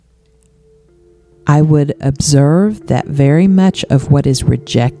I would observe that very much of what is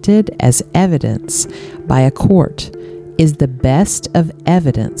rejected as evidence by a court is the best of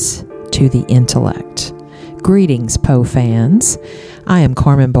evidence to the intellect. Greetings, Poe fans. I am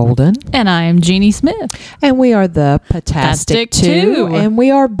Carmen Bolden. And I am Jeannie Smith. And we are the Potastic 2. And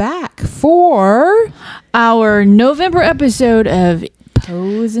we are back for our November episode of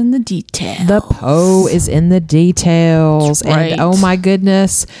Poe's in the Details. The Poe is in the details. Right. And oh my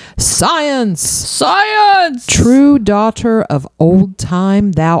goodness, science! Science! True daughter of old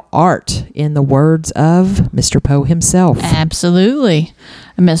time thou art, in the words of Mr. Poe himself. Absolutely.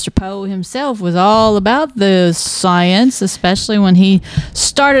 And Mr. Poe himself was all about the science, especially when he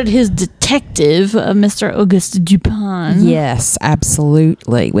started his detective, Mr. Auguste Dupin. Yes,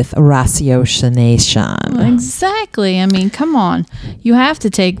 absolutely, with ratiocination. Exactly. I mean, come on. You have to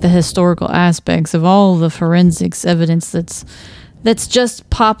take the historical aspects of all the forensics evidence that's just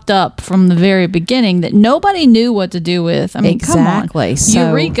popped up from the very beginning that nobody knew what to do with. I mean, exactly. Come on.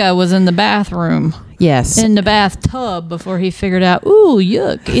 Eureka was in the bathroom. Yes. In the bathtub before he figured out, ooh,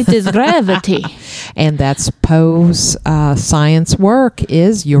 yuck, it is gravity. And that's Poe's science work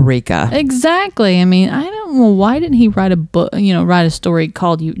is Eureka. Exactly. I mean, I don't know, why didn't he write a book, write a story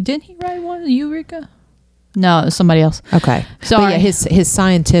called you? Didn't he write one, Eureka? No, it was somebody else. Okay. Sorry. But yeah, his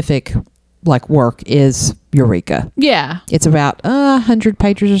scientific work is Eureka. Yeah. It's about 100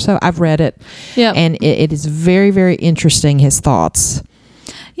 pages or so. I've read it. Yeah. And it is very, very interesting, his thoughts.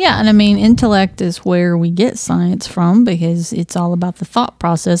 Yeah, and I mean, intellect is where we get science from because it's all about the thought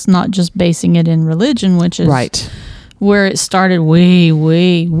process, not just basing it in religion, which is right where it started way,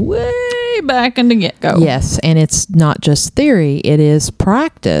 way, way back in the get-go. Yes, and it's not just theory, it is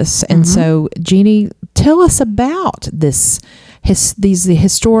practice. And so, Jeannie, tell us about these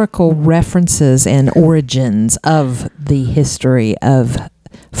historical references and origins of the history of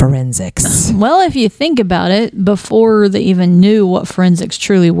forensics. Well, if you think about it, before they even knew what forensics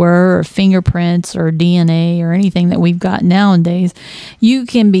truly were, or fingerprints or DNA or anything that we've got nowadays, you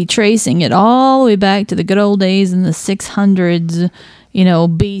can be tracing it all the way back to the good old days in the 600s,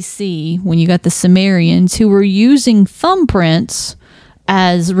 BC, when you got the Sumerians who were using thumbprints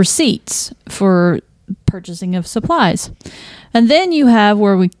as receipts for purchasing of supplies. And then you have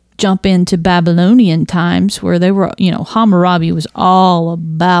where we jump into Babylonian times where they were, Hammurabi was all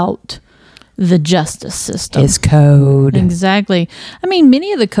about the justice system. His code. Exactly. I mean,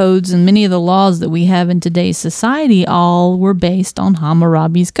 many of the codes and many of the laws that we have in today's society all were based on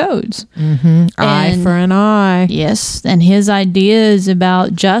Hammurabi's codes. Mm-hmm. Eye for an eye. Yes. And his ideas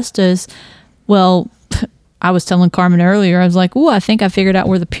about justice, well, I was telling Carmen earlier, I was like, I think I figured out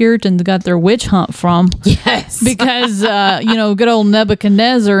where the Puritans got their witch hunt from. Yes. Because, good old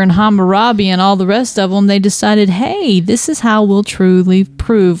Nebuchadnezzar and Hammurabi and all the rest of them, they decided, hey, this is how we'll truly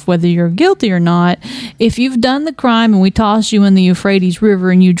prove whether you're guilty or not. If you've done the crime and we toss you in the Euphrates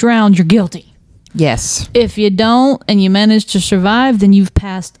River and you drowned, you're guilty. Yes. If you don't and you manage to survive, then you've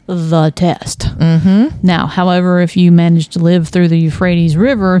passed the test. Mm-hmm. Now, however, if you manage to live through the Euphrates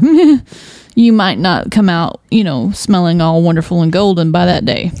River... you might not come out, smelling all wonderful and golden by that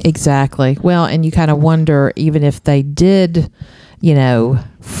day. Exactly. Well, and you kind of wonder, even if they did,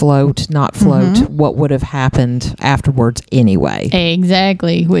 float, not float, what would have happened afterwards anyway.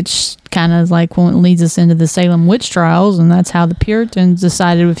 Exactly, which kind of like leads us into the Salem witch trials, and that's how the Puritans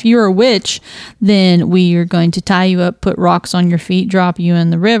decided if you're a witch, then we are going to tie you up, put rocks on your feet, drop you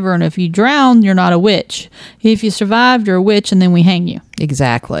in the river, and if you drown, you're not a witch. If you survived, you're a witch, and then we hang you.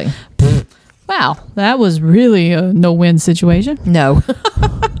 Exactly. Wow, that was really a no-win situation. No.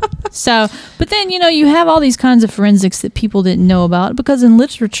 So, but then, you have all these kinds of forensics that people didn't know about because in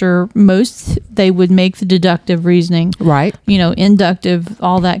literature, they would make the deductive reasoning. Right. Inductive,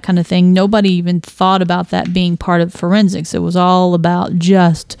 all that kind of thing. Nobody even thought about that being part of forensics. It was all about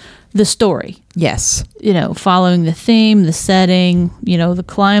just the story. Yes. Following the theme, the setting, the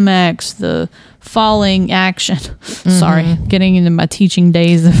climax, the falling action. Sorry, getting into my teaching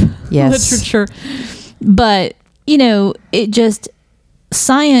days of literature. But,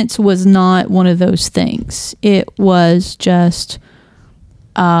 science was not one of those things. It was just,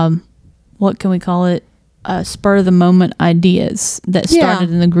 what can we call it? Spur of the moment ideas that started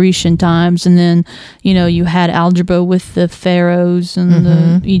in the Grecian times. And then, you had algebra with the pharaohs and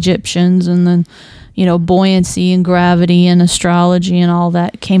the Egyptians, and then, buoyancy and gravity and astrology and all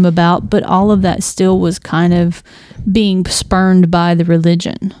that came about. But all of that still was kind of being spurned by the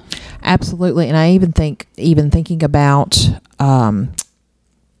religion. Absolutely. And I even thinking about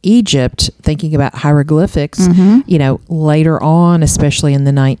Egypt, thinking about hieroglyphics, later on, especially in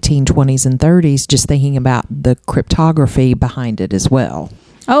the 1920s and 30s, just thinking about the cryptography behind it as well.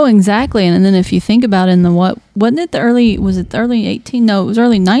 Oh, exactly. And then if you think about it, wasn't it the early 18? No, it was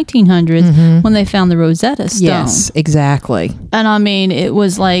early 1900s when they found the Rosetta Stone. Yes, exactly. And I mean, it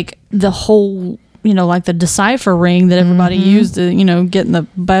was like the whole, like the decipher ring that everybody used to, get in the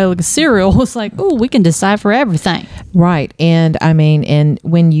bag of cereal was like, oh, we can decipher everything. Right. And I mean, and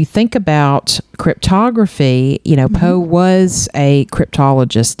when you think about cryptography, Poe was a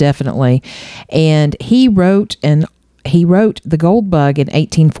cryptologist, definitely. And he wrote The Gold Bug in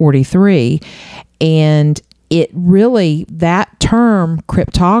 1843, and it really, that term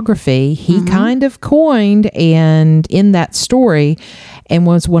cryptography, he kind of coined and in that story, and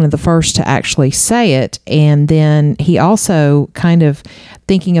was one of the first to actually say it. And then he also kind of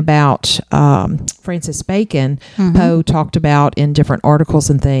thinking about Francis Bacon, Poe talked about in different articles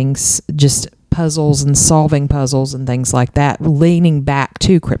and things, just puzzles and solving puzzles and things like that, leaning back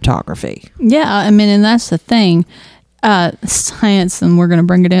to cryptography. Yeah, I mean, and that's the thing. Science, and we're going to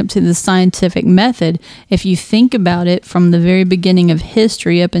bring it up to the scientific method. If you think about it from the very beginning of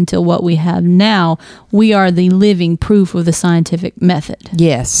history up until what we have now, we are the living proof of the scientific method.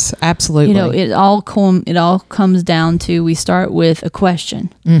 Yes, absolutely. It all comes down to, we start with a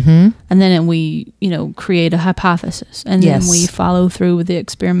question, and then we create a hypothesis, and then we follow through with the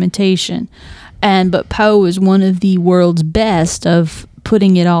experimentation. But Poe is one of the world's best of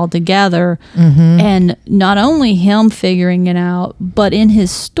putting it all together, and not only him figuring it out, but in his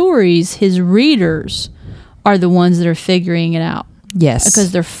stories, his readers are the ones that are figuring it out. Yes,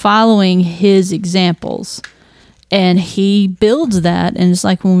 because they're following his examples, and he builds that. And it's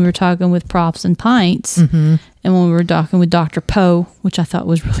like when we were talking with Props and Pints, and when we were talking with Dr. Poe, which I thought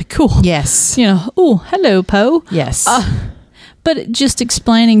was really cool. Yes, oh, hello, Poe. Yes, but just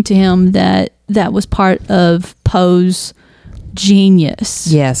explaining to him that was part of Poe's genius.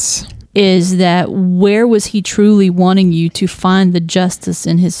 Yes. Is that where was he truly wanting you to find the justice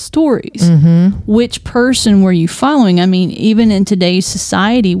in his stories? Which person were you following? I mean, even in today's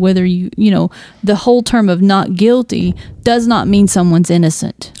society, whether the whole term of not guilty does not mean someone's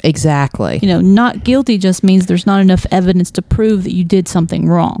innocent. Exactly. Not guilty just means there's not enough evidence to prove that you did something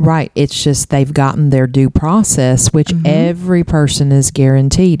wrong. Right. It's just they've gotten their due process, which every person is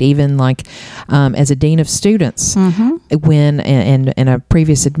guaranteed, even like as a dean of students, when and a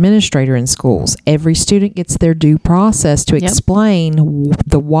previous administrator in schools, every student gets their due process to explain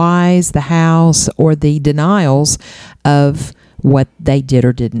the whys, the hows, or the denials of what they did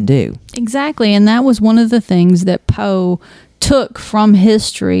or didn't do. Exactly. And that was one of the things that Poe took from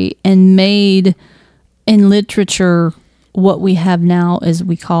history and made in literature what we have now as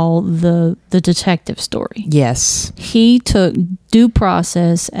we call the detective story. Yes. He took due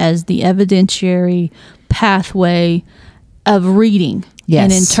process as the evidentiary pathway of reading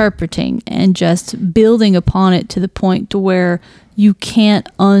and interpreting and just building upon it to the point to where you can't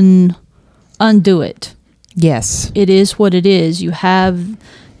undo it. Yes. It is what it is. You have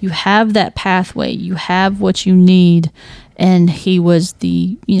that pathway. You have what you need. And he was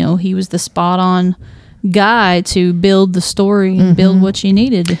the spot on guy to build the story and build what you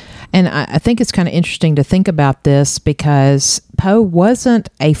needed. And I think it's kind of interesting to think about this because Poe wasn't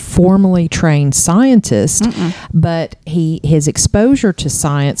a formally trained scientist, but his exposure to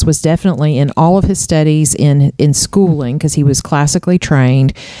science was definitely in all of his studies in schooling because he was classically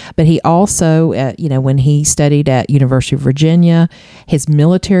trained. But he also, when he studied at University of Virginia, his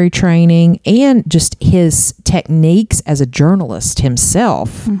military training and just his techniques as a journalist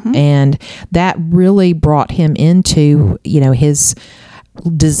himself, and that really brought him into his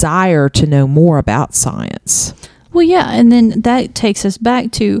desire to know more about science. Well, yeah, and then that takes us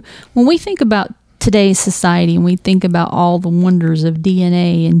back to when we think about today's society and we think about all the wonders of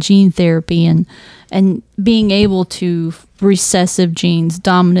DNA and gene therapy and being able to recessive genes,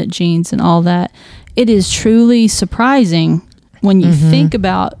 dominant genes, and all that. It is truly surprising when you think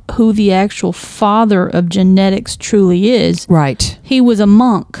about who the actual father of genetics truly is. Right. He was a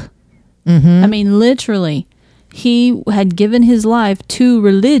monk. I mean, literally. He had given his life to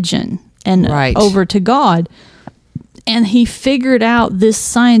religion and over to God. And he figured out this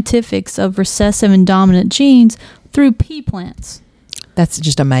scientifics of recessive and dominant genes through pea plants. That's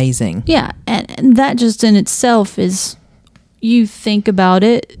just amazing. Yeah. And that just in itself is, you think about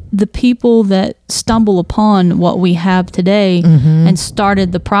it, the people that stumble upon what we have today and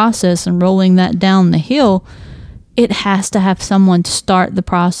started the process and rolling that down the hill, it has to have someone to start the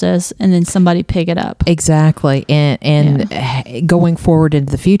process and then somebody pick it up. Exactly. And going forward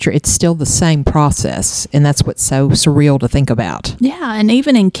into the future, it's still the same process. And that's what's so surreal to think about. Yeah. And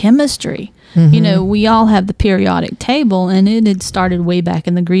even in chemistry, you know, we all have the periodic table, and it had started way back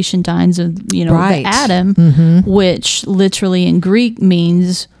in the Grecian times of, you know, Right. the atom, which literally in Greek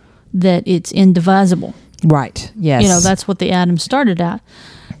means that it's indivisible. Right. Yes. You know, that's what the atom started at.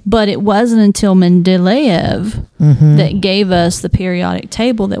 But it wasn't until Mendeleev that gave us the periodic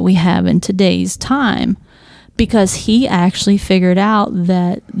table that we have in today's time, because he actually figured out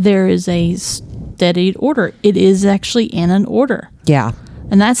that there is a steady order. It is actually in an order. Yeah.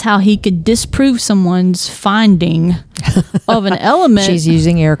 And that's how he could disprove someone's finding of an element. She's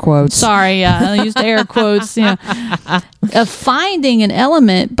using air quotes. Sorry, I used air quotes. You know, of finding an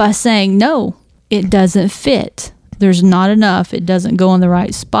element by saying, no, it doesn't fit. There's not enough. It doesn't go in the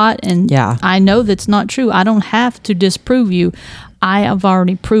right spot. And Yeah. I know that's not true. I don't have to disprove you. I have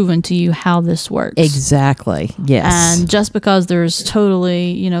already proven to you how this works. Exactly. Yes. And just because there's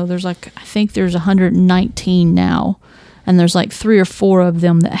totally, you know, there's like, I think there's 119 now. And there's like 3 or 4 of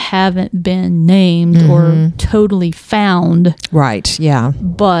them that haven't been named or totally found. Right. Yeah.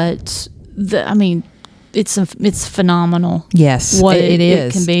 But, I mean, it's phenomenal. Yes. What it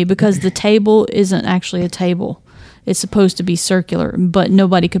is. It can be, because the table isn't actually a table. It's supposed to be circular, but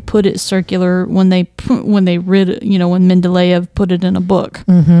nobody could put it circular when when Mendeleev put it in a book.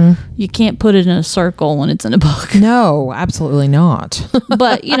 You can't put it in a circle when it's in a book. No, absolutely not.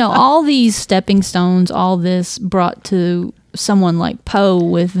 But, you know, all these stepping stones, all this brought to someone like Poe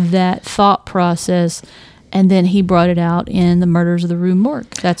with that thought process. And then he brought it out in The Murders of the Rue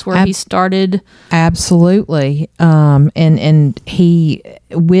Morgue. That's where he started. Absolutely. And he,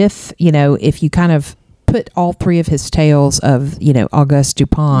 with, you know, if you kind of put all 3 of his tales of, you know, Auguste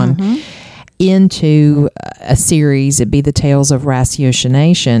Dupin into a series, it'd be the Tales of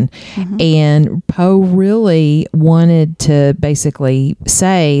Ratiocination. And Poe really wanted to basically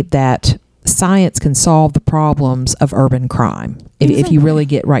say that science can solve the problems of urban crime, if you really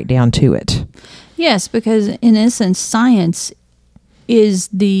get right down to it. Yes, because in essence, science is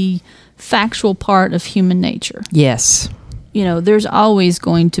the factual part of human nature. Yes. You know, there's always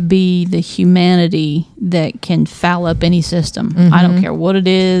going to be the humanity that can foul up any system. I don't care what it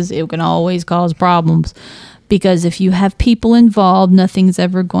is. It can always cause problems, because if you have people involved, nothing's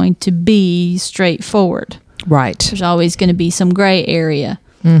ever going to be straightforward. Right. There's always going to be some gray area.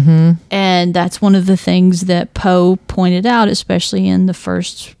 And that's one of the things that Poe pointed out, especially in the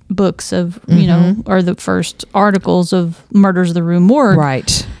first books of, you know, or the first articles of Murders of the Rue Morgue.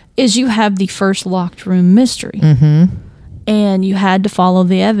 Right. Is you have the first locked room mystery. And you had to follow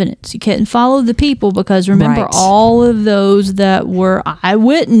the evidence. You couldn't follow the people, because remember, Right. all of those that were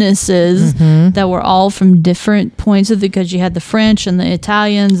eyewitnesses that were all from different points of because you had the French and the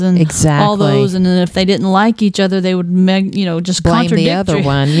Italians and all those, and then if they didn't like each other, they would just Blame contradict the other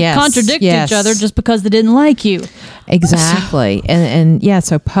one. Yes. contradict Yes. each other just because they didn't like you. Exactly. and yeah,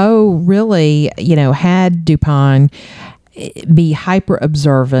 so Poe really, you know, had Dupin be hyper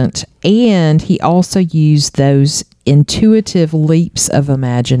observant, and he also used those intuitive leaps of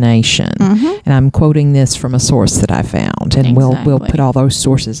imagination. And I'm quoting this from a source that I found, and we'll put all those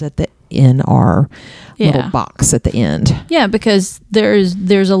sources in our little box at the end. Yeah, because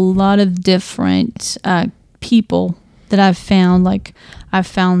there's a lot of different people that I've found. Like I've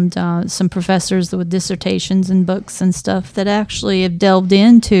found some professors with dissertations and books and stuff that actually have delved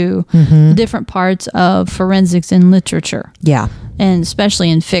into the different parts of forensics in literature. Yeah. And especially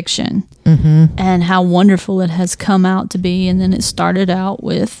in fiction. And how wonderful it has come out to be. And then it started out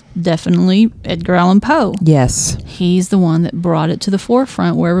with definitely Edgar Allan Poe. Yes. He's the one that brought it to the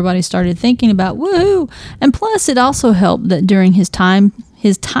forefront, where everybody started thinking about woohoo. And plus, it also helped that during his time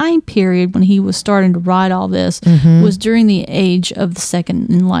period when he was starting to write all this was during the age of the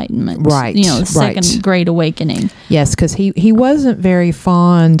Second Enlightenment. Right. You know, the Second Great Awakening. Yes, because he wasn't very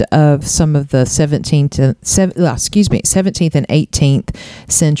fond of some of the 17th and 18th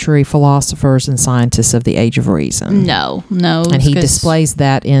century philosophers and scientists of the Age of Reason. No. And he displays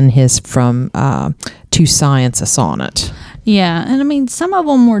that in his From To Science, a Sonnet. Yeah, and I mean, some of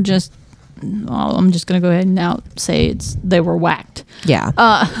them were just, I'm just going to go ahead and now say they were whacked. Yeah.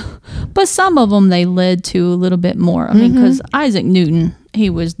 But some of them they led to a little bit more. I mean, because Isaac Newton, he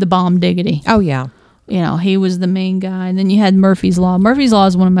was the bomb diggity. Oh, yeah. He was the main guy. And then you had Murphy's Law. Murphy's Law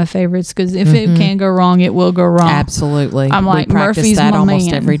is one of my favorites because if it can go wrong, it will go wrong. Absolutely. I'm like, we practice Murphy's that my almost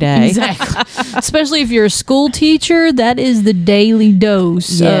man. every day. Exactly. Especially if you're a school teacher, that is the daily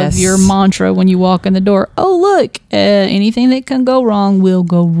dose of your mantra when you walk in the door. Oh, look, anything that can go wrong will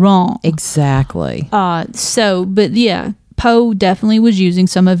go wrong. Exactly. But yeah, Poe definitely was using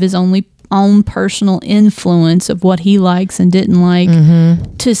some of his own personal influence of what he likes and didn't like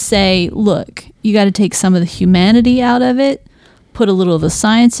to say, look, you got to take some of the humanity out of it, put a little of the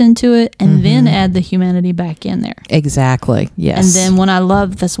science into it, and then add the humanity back in there. Exactly. Yes. And then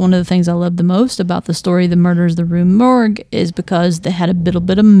that's one of the things I love the most about the story, The Murders of the Rue Morgue, is because they had a little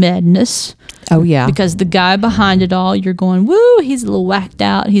bit of madness. Oh, yeah. Because the guy behind it all, you're going, woo, he's a little whacked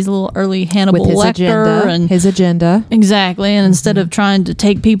out. He's a little early Hannibal With his Lecter. agenda. His agenda. Exactly. And instead of trying to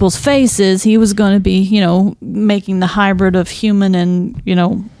take people's faces, he was going to be, making the hybrid of human and,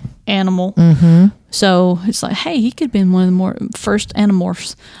 animal. So it's like, hey, he could have been one of the first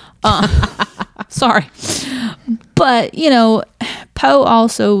animorphs. Sorry. But, Poe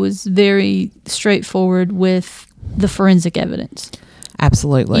also was very straightforward with the forensic evidence.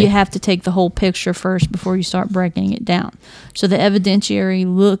 Absolutely. You have to take the whole picture first before you start breaking it down. So the evidentiary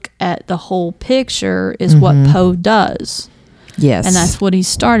look at the whole picture is what Poe does. Yes. And that's what he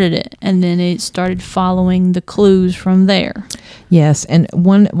started it. And then it started following the clues from there. Yes. And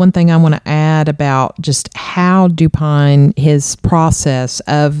one thing I want to add about just how Dupin, his process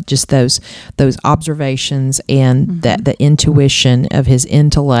of just those observations and the intuition of his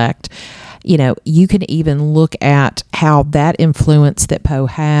intellect, you can even look at how that influence that Poe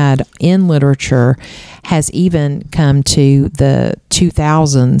had in literature has even come to the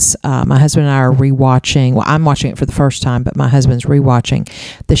 2000s. My husband and I are rewatching, well, I'm watching it for the first time, but my husband's rewatching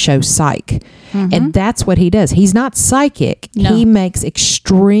the show Psych. And that's what he does. He's not psychic. No. He makes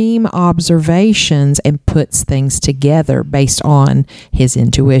extreme observations and puts things together based on his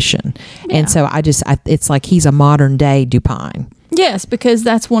intuition. Yeah. And so it's like he's a modern day Dupin. Yes, because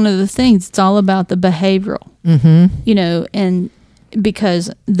that's one of the things. It's all about the behavioral, and because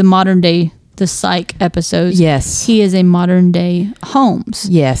the modern day, the Psych episodes, yes, he is a modern day Holmes.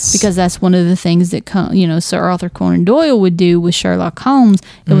 Yes, because that's one of the things that Sir Arthur Conan Doyle would do with Sherlock Holmes.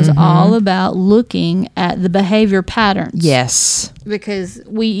 It was all about looking at the behavior patterns. Yes, because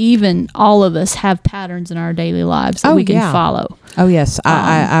all of us have patterns in our daily lives that we can follow. Oh, yes.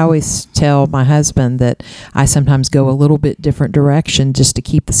 I always tell my husband that I sometimes go a little bit different direction just to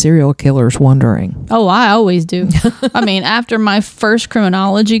keep the serial killers wondering. Oh, I always do. I mean, after my first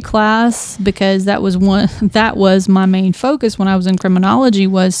criminology class, because that was my main focus when I was in criminology,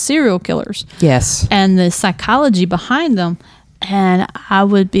 was serial killers. Yes. And the psychology behind them. And I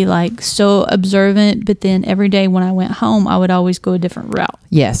would be like so observant, but then every day when I went home, I would always go a different route.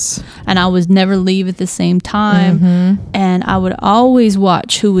 Yes. And I would never leave at the same time. And I would always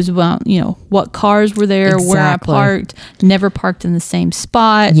watch who was about, what cars were there, where I parked, never parked in the same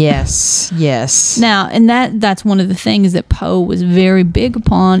spot. Yes. Yes. Now, and that's one of the things that Poe was very big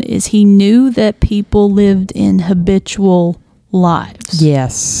upon, is he knew that people lived in habitual lives.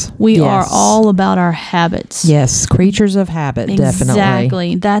 Yes. We are all about our habits. Yes. Creatures of habit, definitely.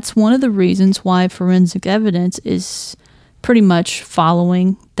 Exactly. That's one of the reasons why forensic evidence is pretty much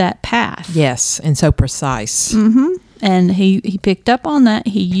following that path. Yes. And so precise. And he picked up on that.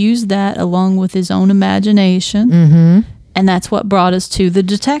 He used that along with his own imagination. And that's what brought us to the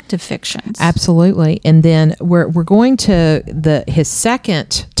detective fictions. Absolutely. And then we're going to his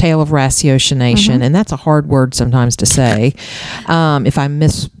second tale of ratiocination, and that's a hard word sometimes to say. If I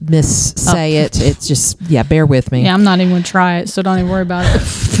say it, it's just, bear with me. Yeah, I'm not even going to try it, so don't even worry about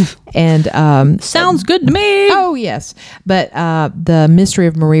it. And sounds good to me. Oh, yes. But the Mystery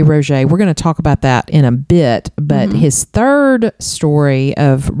of Marie Roget, we're going to talk about that in a bit. But his third story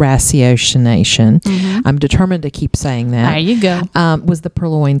of ratiocination, I'm determined to keep saying that. There you go. Was the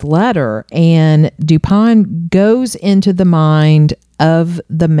Purloined Letter. And Dupin goes into the mind of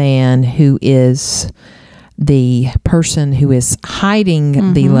the man who is the person who is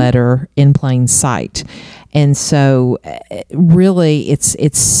hiding the letter in plain sight. And so really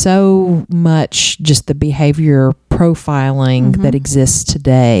it's so much just the behavior profiling that exists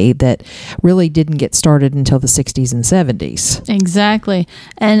today that really didn't get started until the 60s and 70s. Exactly.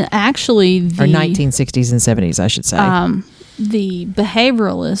 And actually or 1960s and 70s, I should say. The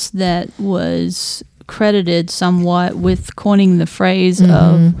behavioralist that was credited somewhat with coining the phrase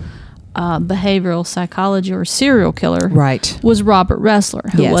of behavioral psychology or serial killer right. was Robert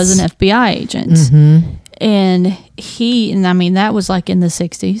Ressler, who was an FBI agent. And and I mean, that was like in the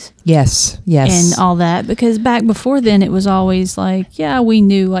 60s. Yes. And all that, because back before then it was always like, yeah, we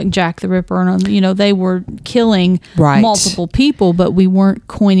knew like Jack the Ripper and they were killing multiple people, but we weren't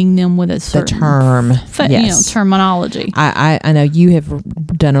coining them with a certain term, terminology. I know you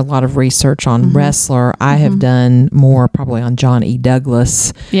have done a lot of research on Ressler. I have done more probably on John E.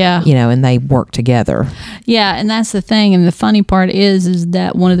 Douglas. Yeah. And they work together. Yeah, and that's the thing. And the funny part is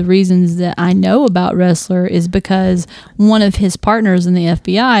that one of the reasons that I know about Ressler is because one of his partners in the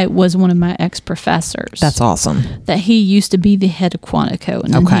FBI was one of my ex-professors. That's awesome. That he used to be the head of Quantico,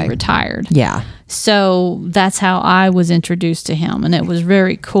 and then he retired. Yeah. So that's how I was introduced to him, and it was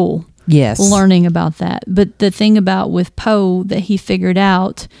very cool. Yes. Learning about that. But the thing about with Poe that he figured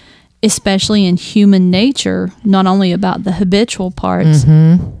out, especially in human nature, not only about the habitual parts,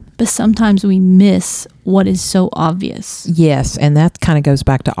 but sometimes we miss what is so obvious. Yes, and that kind of goes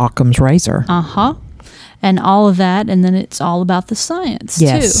back to Occam's razor. And all of that, and then it's all about the science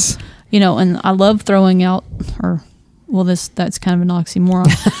yes. too. And I love throwing out, that's kind of an oxymoron.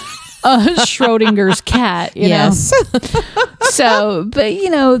 Schrodinger's cat, yes. So, but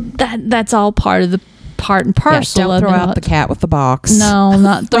that's all part of the part and parcel. Don't throw out the cat with the box. No,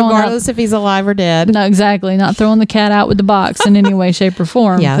 not throwing regardless if he's alive or dead. No, exactly. Not throwing the cat out with the box in any way, shape, or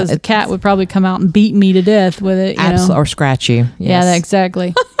form. Because the cat would probably come out and beat me to death with it. Or scratch you. Yes. Yeah,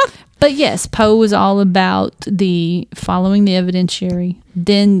 exactly. But yes, Poe was all about the following the evidentiary,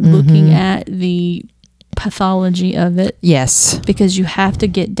 then looking at the pathology of it. Yes. Because you have to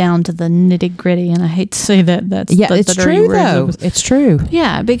get down to the nitty gritty, and I hate to say that. It's true though. It's true.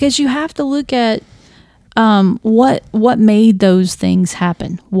 Yeah, because you have to look at what made those things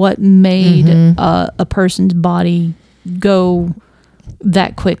happen. What made a person's body go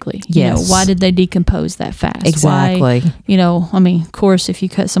that quickly? Yes. Why did they decompose that fast? Exactly. Why, of course, if you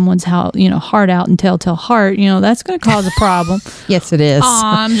cut someone's heart out and telltale heart, that's going to cause a problem. Yes, it is.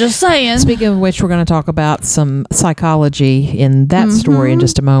 I'm just saying. Speaking of which, we're going to talk about some psychology in that story in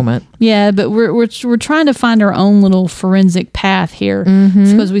just a moment. Yeah, but we're trying to find our own little forensic path here,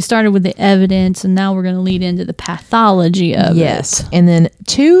 because we started with the evidence, and now we're going to lead into the pathology of it. Yes, and then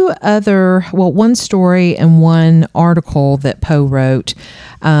one story and one article that Poe wrote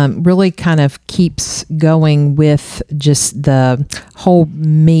really kind of keeps going with just the whole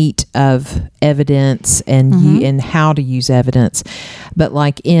meat of evidence and how to use evidence. But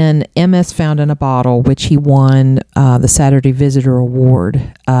like in MS Found in a Bottle, which he won the Saturday Visitor Award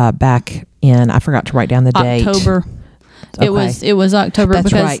back in, I forgot to write down the date. October. Okay. It was October. That's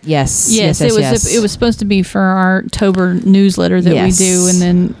because, right. Yes. It was supposed to be for our October newsletter that we do, and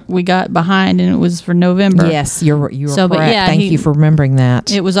then we got behind, and it was for November. Yes, you were correct. But Thank you for remembering that.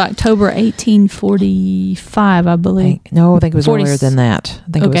 It was October 1845, I believe. I think it was earlier than that.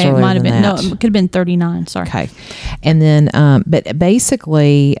 I think it was earlier it might have than been. that. No, it could have been 39. Sorry. Okay, and then, but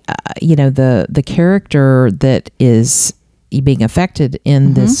basically, the character that is being affected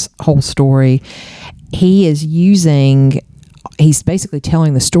in this whole story, he's basically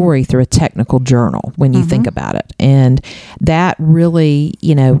telling the story through a technical journal when you think about it. And that really,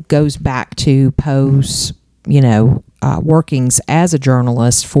 goes back to Poe's, workings as a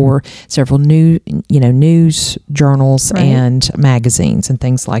journalist for several news journals and magazines and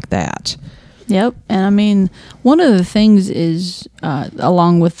things like that. Yep. And one of the things is,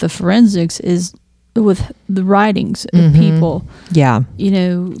 along with the forensics, is with the writings of people. Yeah.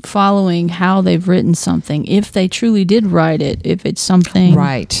 Following how they've written something, if they truly did write it, if it's something,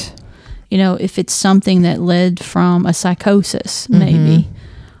 right. If it's something that led from a psychosis, maybe,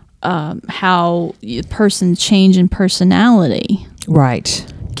 how a person's change in personality,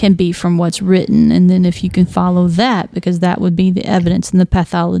 right, can be from what's written. And then if you can follow that, because that would be the evidence and the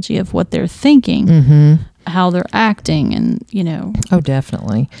pathology of what they're thinking, how they're acting, and Oh,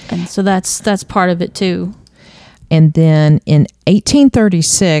 definitely. And so that's part of it too. And then in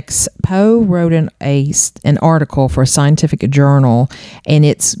 1836, Poe wrote an article for a scientific journal, and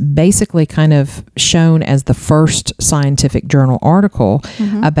it's basically kind of shown as the first scientific journal article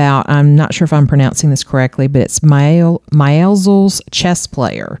about, I'm not sure if I'm pronouncing this correctly, but it's Maelzel's chess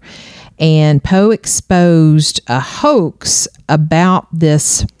player. And Poe exposed a hoax about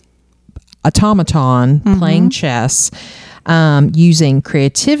this automaton playing chess, using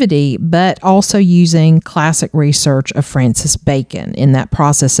creativity, but also using classic research of Francis Bacon in that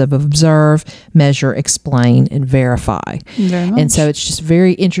process of observe, measure, explain, and verify. Very much. And so it's just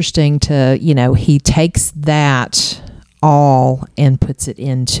very interesting to, he takes that all and puts it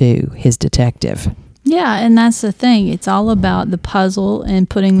into his detective. Yeah, and that's the thing. It's all about the puzzle and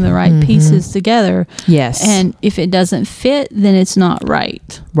putting the right pieces together. Yes. And if it doesn't fit, then it's not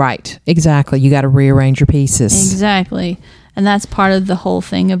right. Right. Exactly. You got to rearrange your pieces. Exactly. And that's part of the whole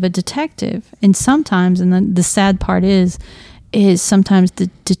thing of a detective. And sometimes, and the sad part is sometimes the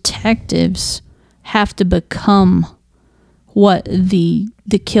detectives have to become what the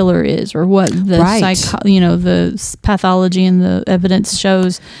killer is, or what the the pathology and the evidence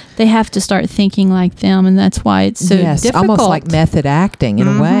shows. They have to start thinking like them, and that's why it's so difficult. Almost like method acting in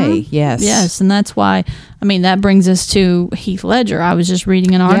a way. Yes, and that's why. I mean, that brings us to Heath Ledger. I was just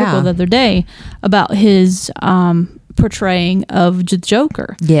reading an article the other day about his portraying of the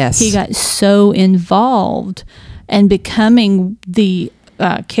Joker. Yes, he got so involved and becoming the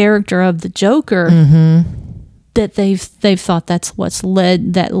character of the Joker. That they've thought that's what's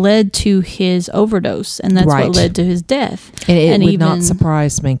led to his overdose, and that's what led to his death. And it would not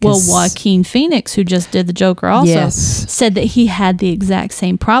surprise me. Well, Joaquin Phoenix, who just did the Joker, also said that he had the exact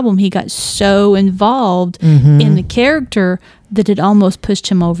same problem. He got so involved in the character that it almost pushed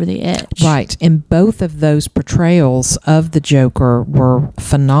him over the edge. Right, and both of those portrayals of the Joker were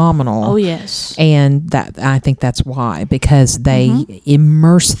phenomenal. Oh yes, and that I think that's why, because they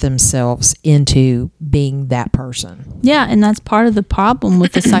immerse themselves into being that person. Yeah, and that's part of the problem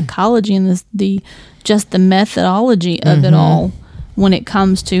with the psychology and the methodology of it all when it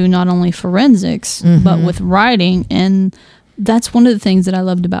comes to not only forensics but with writing. And that's one of the things that I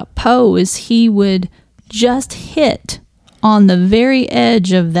loved about Poe is he would just hit on the very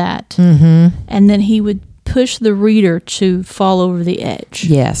edge of that, and then he would push the reader to fall over the edge.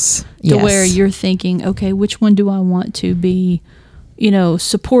 Yes. To where you're thinking, okay, which one do I want to be,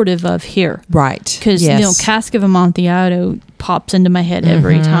 supportive of here? Right. Because, Cask of Amontillado pops into my head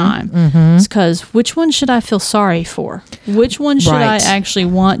every time. It's because, which one should I feel sorry for? Which one should I actually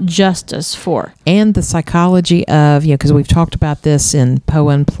want justice for? And the psychology of, because we've talked about this in Poe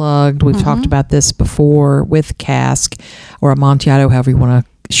Unplugged. We've talked about this before with Cask or Amontillado, however you want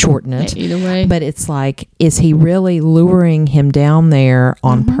to shorten it. Either way. But it's like, is he really luring him down there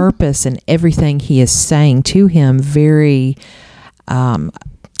on purpose, and everything he is saying to him very, I'm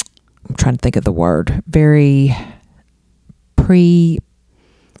trying to think of the word, very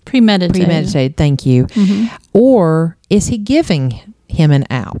premeditated, thank you. Or is he giving him an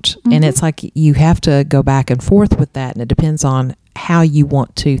out? And it's like you have to go back and forth with that, and it depends on how you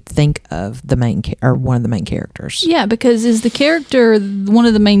want to think of the main or one of the main characters. Yeah, because is the character one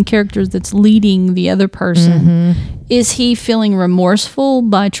of the main characters that's leading the other person? Is he feeling remorseful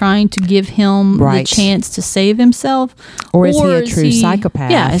by trying to give him the chance to save himself, or is he a true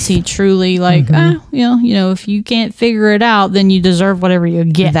psychopath? Yeah, is he truly like, if you can't figure it out, then you deserve whatever you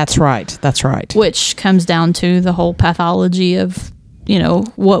get? That's right. Which comes down to the whole pathology of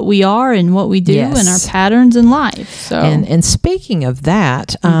what we are and what we do and our patterns in life. So, and speaking of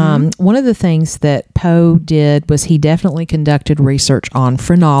that, one of the things that Poe did was he definitely conducted research on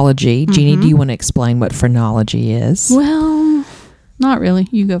phrenology. Jeannie, do you want to explain what phrenology is? Well, not really.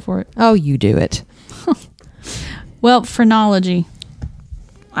 You go for it. Oh, you do it. Well, phrenology.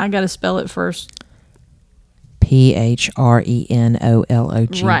 I got to spell it first. Phrenology.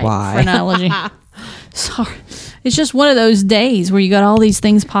 Right, phrenology. Sorry. It's just one of those days where you got all these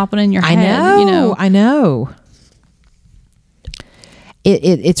things popping in your head. I know.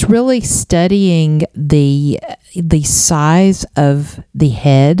 It's really studying the size of the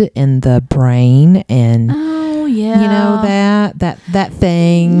head and the brain, and that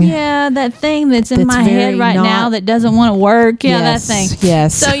thing. Yeah, that thing that's in my head right now that doesn't want to work. Yeah, that thing.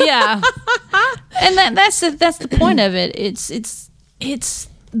 Yes. So yeah, and that's the point of it. It's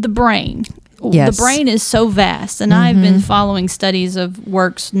the brain. Yes. The brain is so vast, and I've been following studies of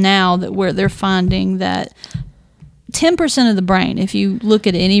works now where they're finding that 10% of the brain, if you look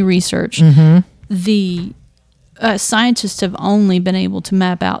at any research, the scientists have only been able to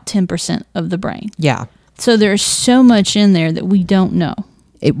map out 10% of the brain. Yeah. So there's so much in there that we don't know.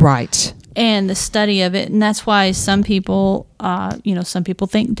 Right. And the study of it, and that's why some people, some people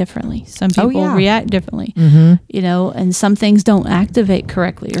think differently. Some people react differently, and some things don't activate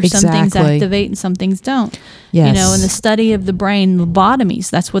correctly, or some things activate and some things don't. Yes. In the study of the brain, lobotomies,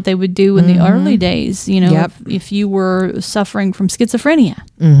 that's what they would do in the early days, if you were suffering from schizophrenia.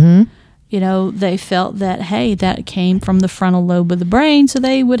 they felt that, hey, that came from the frontal lobe of the brain, so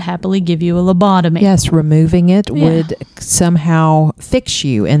they would happily give you a lobotomy. Yes, removing it would somehow fix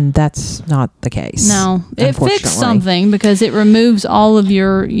you, and that's not the case. No, it fixed something because it removes all of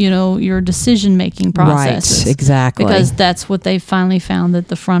your, your decision-making processes. Right, exactly. Because that's what they finally found that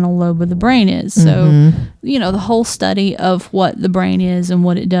the frontal lobe of the brain is. So, the whole study of what the brain is and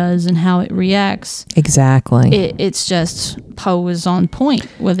what it does and how it reacts. Exactly. It's just, Poe was on point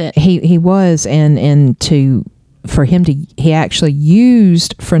with it. He was, he actually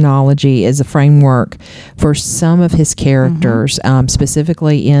used phrenology as a framework for some of his characters,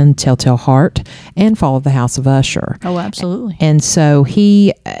 specifically in Telltale Heart and Fall of the House of Usher. Oh, absolutely. And so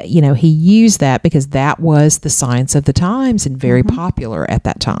he used that because that was the science of the times and very popular at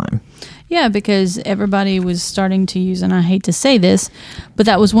that time. Yeah, because everybody was starting to use, and I hate to say this, but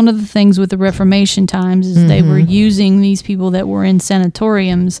that was one of the things with the Reformation times is they were using these people that were in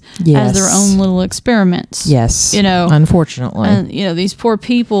sanatoriums as their own little experiments. Yes, unfortunately. And, these poor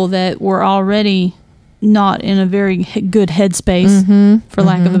people that were already not in a very good headspace, for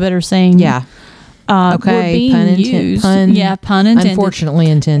lack of a better saying. Yeah. Were being used. Pun intended. Unfortunately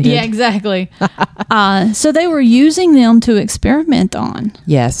intended. Yeah, exactly. So they were using them to experiment on.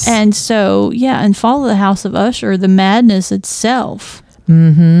 Yes. And so, in Fall of the House of Usher, the madness itself,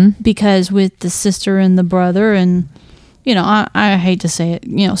 because with the sister and the brother, and, I hate to say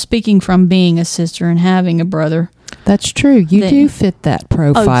it, speaking from being a sister and having a brother. That's true. You do fit that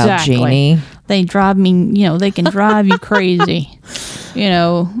profile, exactly. Jeannie. They drive me, they can drive you crazy,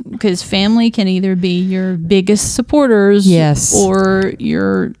 because family can either be your biggest supporters or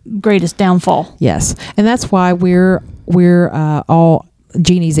your greatest downfall. Yes. And that's why we're all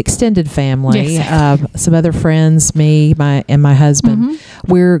Jeannie's extended family, some other friends, me, my husband.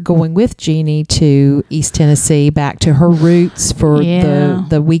 We're going with Jeannie to East Tennessee, back to her roots for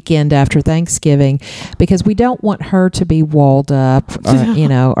the weekend after Thanksgiving, because we don't want her to be walled up,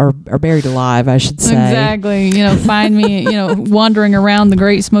 or buried alive, I should say. Exactly. Find me, wandering around the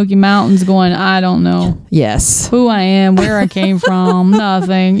Great Smoky Mountains, going, I don't know. Yes. Who I am, where I came from,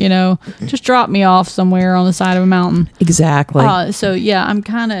 nothing. Just drop me off somewhere on the side of a mountain. Exactly. I'm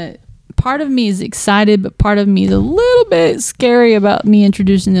kind of, part of me is excited, but part of me is a little bit scary about me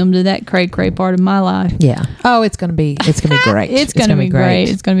introducing them to that cray part of my life. Yeah. Oh, it's going to be great. It's going to be great.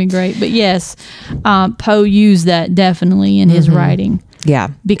 It's going to be great. But yes, Poe used that definitely in his writing. Yeah.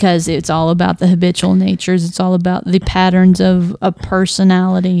 Because it's all about the habitual natures. It's all about the patterns of a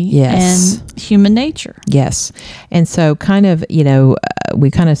personality and human nature. Yes. And so kind of, we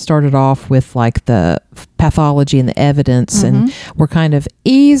kind of started off with like the pathology and the evidence, and we're kind of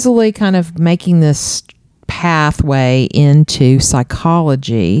easily kind of making this pathway into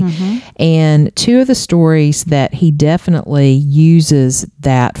psychology. And two of the stories that he definitely uses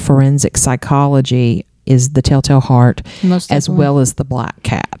that forensic psychology is the Telltale Heart, as well as the Black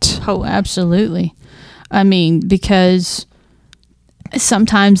Cat. Oh, absolutely. I mean, because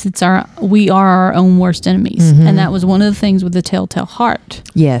sometimes we are our own worst enemies. And that was one of the things with the Telltale Heart.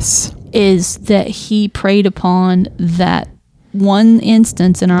 Yes. Is that he preyed upon that one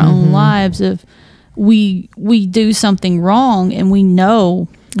instance in our own lives of we do something wrong and we know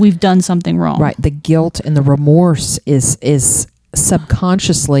we've done something wrong. Right. The guilt and the remorse is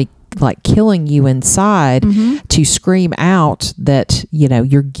subconsciously like killing you inside to scream out that,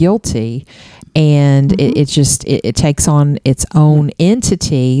 you're guilty. And it takes on its own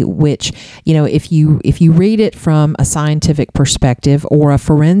entity, which, if you read it from a scientific perspective or a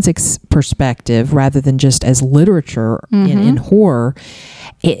forensics perspective, rather than just as literature in horror,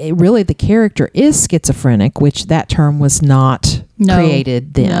 it really, the character is schizophrenic, which that term was not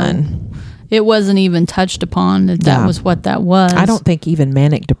created then. No. It wasn't even touched upon that was what that was. I don't think even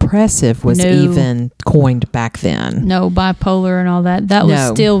manic depressive was even coined back then. No, bipolar and all that. That was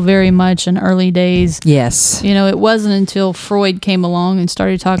still very much in early days. Yes. It wasn't until Freud came along and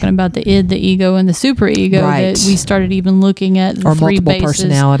started talking about the id, the ego, and the superego that we started even looking at the three multiple bases.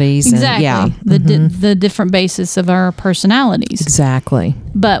 Personalities. Exactly. And, the different bases of our personalities. Exactly.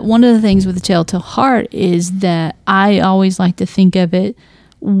 But one of the things with the Telltale Heart is that I always like to think of it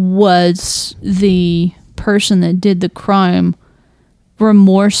was the person that did the crime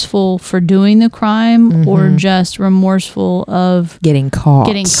remorseful for doing the crime or just remorseful of getting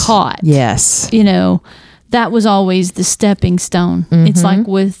caught. Yes. That was always the stepping stone. It's like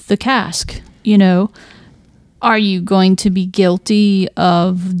with the cask, are you going to be guilty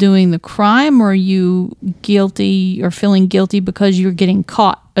of doing the crime, or are you guilty or feeling guilty because you're getting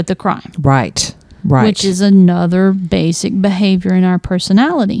caught at the crime? Right. Right. which is another basic behavior in our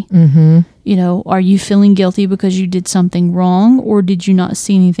personality. Mm-hmm. You know, are you feeling guilty because you did something wrong, or did you not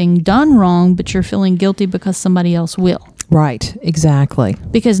see anything done wrong, but you're feeling guilty because somebody else will? Right. Exactly.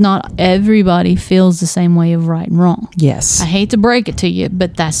 Because not everybody feels the same way of right and wrong. Yes. I hate to break it to you,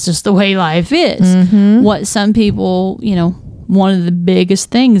 but that's just the way life is. Mm-hmm. What some people, you know, one of the biggest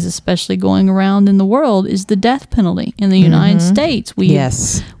things, especially going around in the world, is the death penalty in the United States.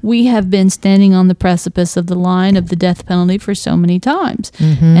 Yes. We have been standing on the precipice of the line of the death penalty for so many times.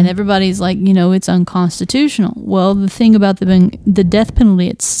 And everybody's like, you know, it's unconstitutional. Well, the thing about the death penalty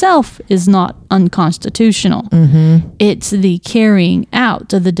itself is not unconstitutional. It's the carrying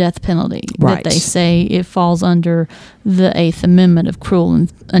out of the death penalty Right. that they say it falls under the 8th Amendment of cruel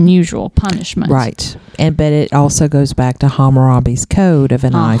and unusual punishment. Right. But it also goes back to Hammurabi's code of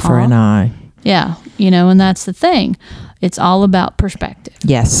an eye for an eye. Yeah, you know, and that's the thing. It's all about perspective.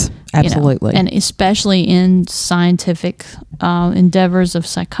 Yes, absolutely. You know, and especially in scientific endeavors of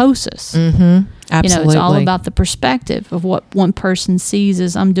psychosis. Mm-hmm. Absolutely. You know, it's all about the perspective of what one person sees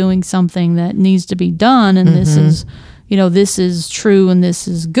as I'm doing something that needs to be done, and this is, you know, this is true and this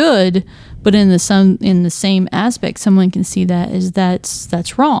is good. But in the same aspect, someone can see that as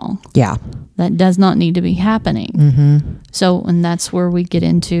that's wrong. Yeah. That does not need to be happening. So, and that's where we get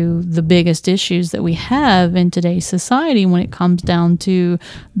into the biggest issues that we have in today's society when it comes down to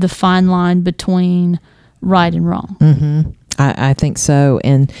the fine line between right and wrong. I think so.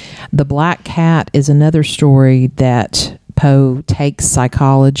 And The Black Cat is another story that Poe takes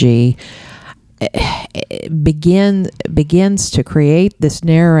psychology, begins to create this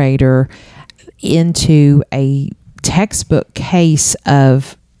narrator into a textbook case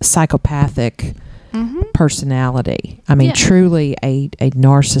of psychopathic personality. I mean, truly a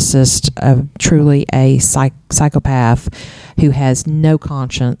narcissist, truly a psychopath who has no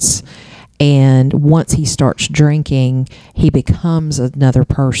conscience. And once he starts drinking, he becomes another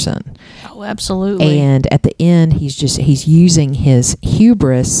person. Oh, absolutely. And at the end, he's using his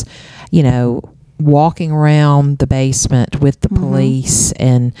hubris, you know, walking around the basement with the police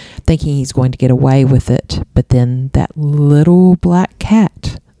and thinking he's going to get away with it. But then that little black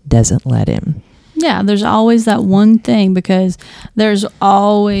cat doesn't let him. Yeah, there's always that one thing, because there's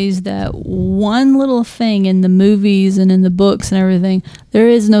always that one little thing in the movies and in the books and everything. There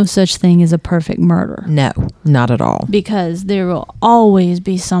is no such thing as a perfect murder. No, not at all. Because there will always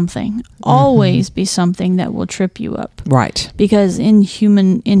be something, be something that will trip you up. Right. Because in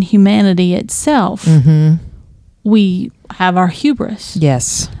humanity itself, we have our hubris.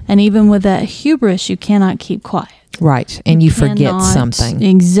 Yes. And even with that hubris, you cannot keep quiet. Right. And you forget cannot- something.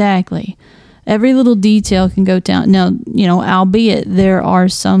 Exactly. Every little detail can go down. Now, you know, albeit there are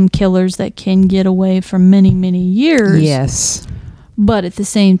some killers that can get away for many, many years. Yes. But at the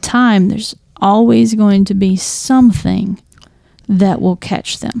same time, there's always going to be something that will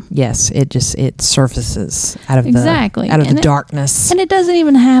catch them. Yes. It surfaces out of Exactly. the darkness. And it doesn't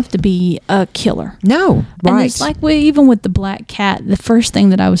even have to be a killer. No. And Right. it's like even with the Black Cat, the first thing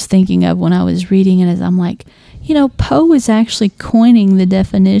that I was thinking of when I was reading it is I'm like, you know, Poe is actually coining the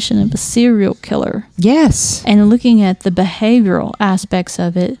definition of a serial killer Yes. and looking at the behavioral aspects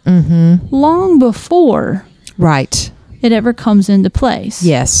of it long before Right. it ever comes into place.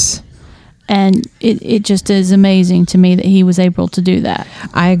 Yes. And it just is amazing to me that he was able to do that.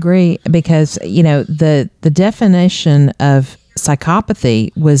 I agree, because, you know, the definition of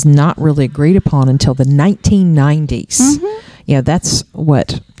psychopathy was not really agreed upon until the 1990s. You know, that's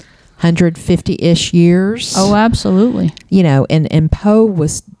what, 150-ish years? Oh, absolutely. You know, and Poe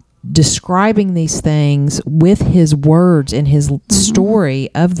was describing these things with his words in his story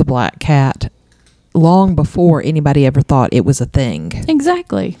of the Black Cat long before anybody ever thought it was a thing.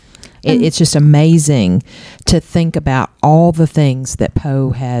 Exactly. It's just amazing to think about all the things that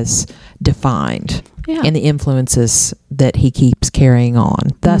Poe has defined and the influences that he keeps carrying on.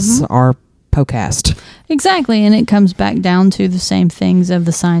 Thus, our Poecast. Exactly. And it comes back down to the same things of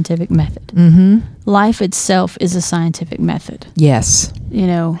the scientific method. Life itself is a scientific method. Yes. You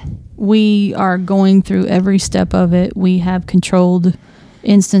know, we are going through every step of it. We have controlled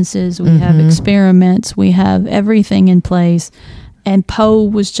instances. We have experiments. We have everything in place. And Poe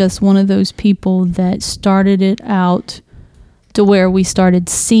was just one of those people that started it out to where we started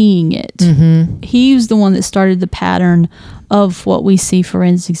seeing it. He was the one that started the pattern of what we see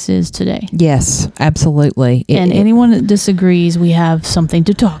forensics is today. Yes, absolutely. And anyone that disagrees, we have something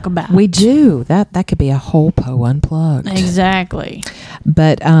to talk about. We do. That could be a whole Poe Unplugged. Exactly.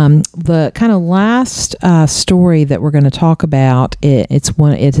 But the kind of last story that we're going to talk about, it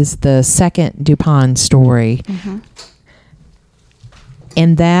is the second Dupin story.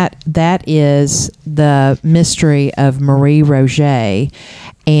 And that is the mystery of Marie Roget.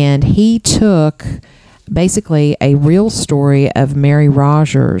 And he took basically a real story of Mary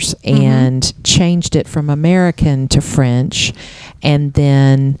Rogers and changed it from American to French, and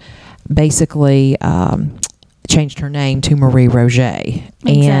then basically changed her name to Marie Roget.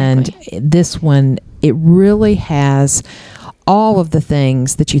 Exactly. And this one, it really has all of the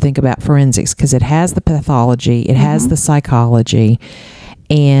things that you think about forensics, because it has the pathology, it has the psychology,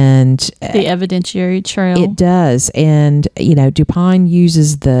 and the evidentiary trail. it does. And Dupin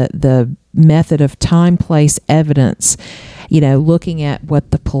uses the method of time, place, evidence, looking at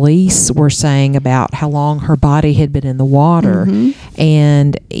what the police were saying about how long her body had been in the water.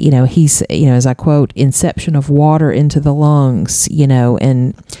 And he's, as I quote, inception of water into the lungs,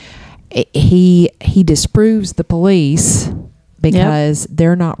 and he disproves the police because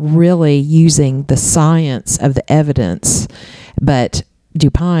they're not really using the science of the evidence, but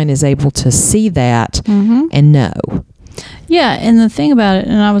Dupin is able to see that and know. Yeah, and the thing about it,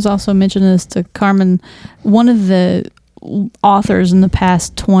 and I was also mentioning this to Carmen, one of the authors in the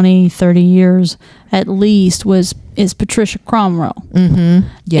past 20, 30 years at least is Patricia Cromwell.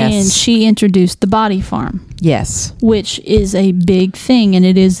 Yes. And she introduced the Body Farm. Yes. Which is a big thing, and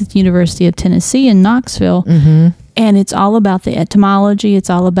it is at the University of Tennessee in Knoxville. And it's all about the etymology. It's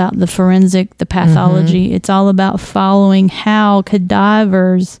all about the forensic, the pathology. It's all about following how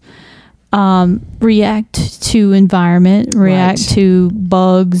cadavers react to environment, react to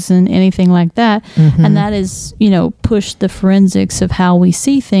bugs and anything like that. And that is, pushed the forensics of how we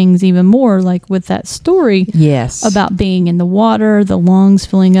see things even more, like with that story about being in the water, the lungs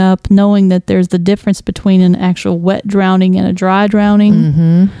filling up, knowing that there's the difference between an actual wet drowning and a dry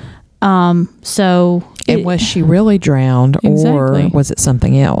drowning. And was she really drowned, or was it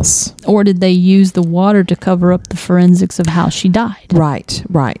something else? Or did they use the water to cover up the forensics of how she died?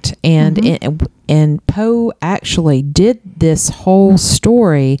 Right. And Poe actually did this whole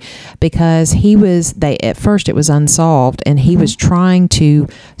story because at first it was unsolved, and he was trying to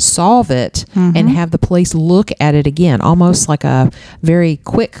solve it and have the police look at it again, almost like a very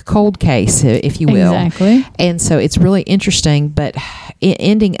quick cold case, if you will. Exactly. And so it's really interesting, but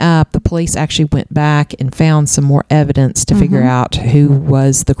ending up, the police actually went back and found some more evidence to figure out who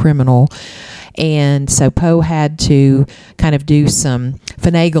was the criminal. And so Poe had to kind of do some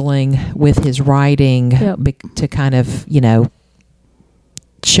finagling with his writing to kind of,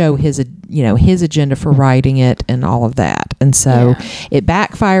 show his agenda for writing it and all of that. And so it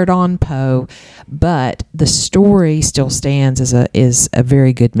backfired on Poe, but the story still stands as a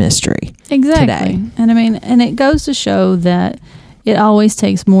very good mystery. Exactly. Today. And and it goes to show that it always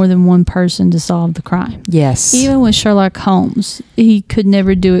takes more than one person to solve the crime. Yes. Even with Sherlock Holmes, he could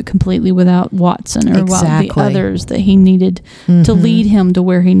never do it completely without Watson or the others that he needed to lead him to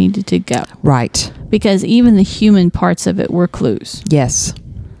where he needed to go. Right. Because even the human parts of it were clues. Yes.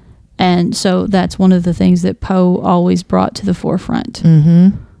 And so that's one of the things that Poe always brought to the forefront.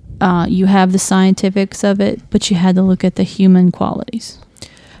 You have the scientifics of it, but you had to look at the human qualities.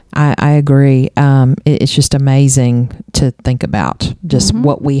 I agree. It's just amazing to think about just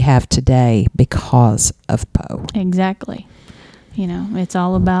what we have today because of Poe. Exactly. It's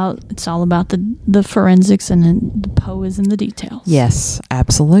all about the forensics, and the Poe is in the details. Yes,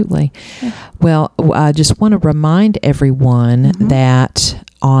 absolutely. Yeah. Well, I just want to remind everyone that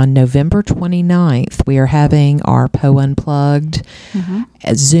on November 29th, we are having our Poe Unplugged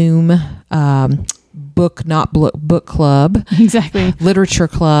Zoom book club. Exactly. Literature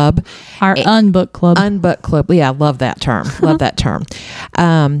club. Our unbook club. Unbook club. Yeah, I love that term. Love that term.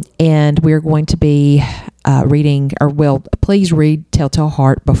 And we're going to be reading, please read Telltale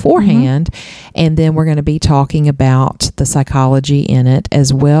Heart beforehand. And then we're going to be talking about the psychology in it,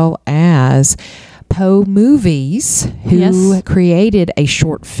 as well as Poe Movies, who created a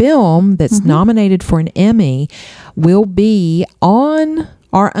short film that's nominated for an Emmy, will be on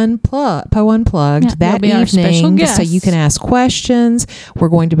our Poe Unplugged that evening, so you can ask questions. We're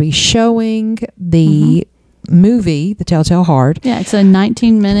going to be showing the movie, The Telltale Heart. Yeah, it's a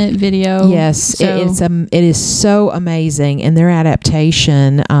 19-minute video. Yes, it is so amazing, and their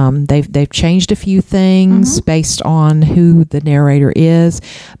adaptation. They've changed a few things based on who the narrator is,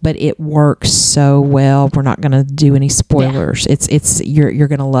 but it works so well. We're not going to do any spoilers. Yeah. You're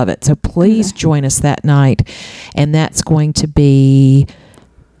going to love it. So please join us that night, and that's going to be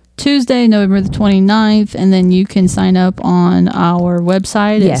Tuesday, November the 29th, and then you can sign up on our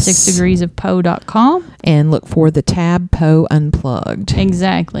website Yes. at 6degreesofpoe.com. And look for the tab Poe Unplugged.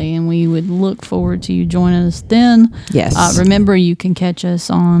 Exactly, and we would look forward to you joining us then. Yes. Remember, you can catch us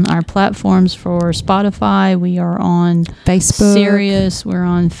on our platforms for Spotify. We are on Facebook, Sirius. We're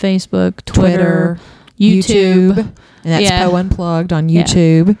on Facebook, Twitter, YouTube. YouTube. And that's Yeah. Poe Unplugged on Yeah.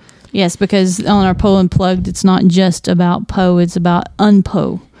 YouTube. Yes, because on our Poe Unplugged, it's not just about Poe, it's about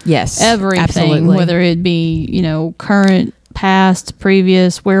unpoe. Yes. Everything, Absolutely. whether it be, current, past,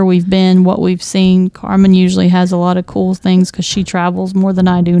 previous, where we've been, what we've seen. Carmen usually has a lot of cool things because she travels more than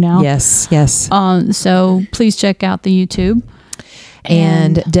I do now. Yes. Yes. So please check out the YouTube.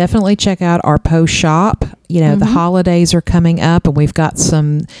 And definitely check out our Poe shop. The holidays are coming up, and we've got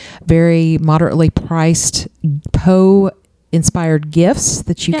some very moderately priced Poe inspired gifts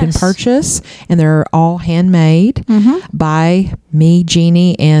that you can Yes. purchase, and they're all handmade by me,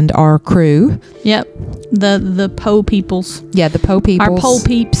 Jeannie, and our crew. Yep, the Poe peoples, Yeah, the Poe people. our Poe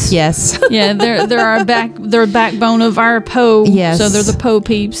peeps. Yes. Yeah, they're our they're backbone of our Poe. Yes. So they're the Poe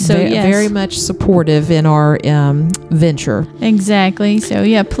peeps. So yes. Very much supportive in our venture. Exactly. So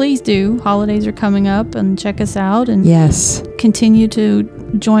yeah, please do. Holidays are coming up, and check us out, and Yes. continue to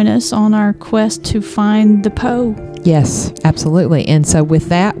join us on our quest to find the Poe. Yes, absolutely. And so with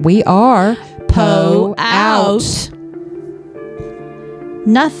that, we are Poe out.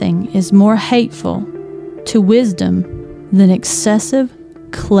 Nothing is more hateful to wisdom than excessive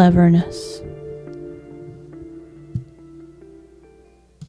cleverness.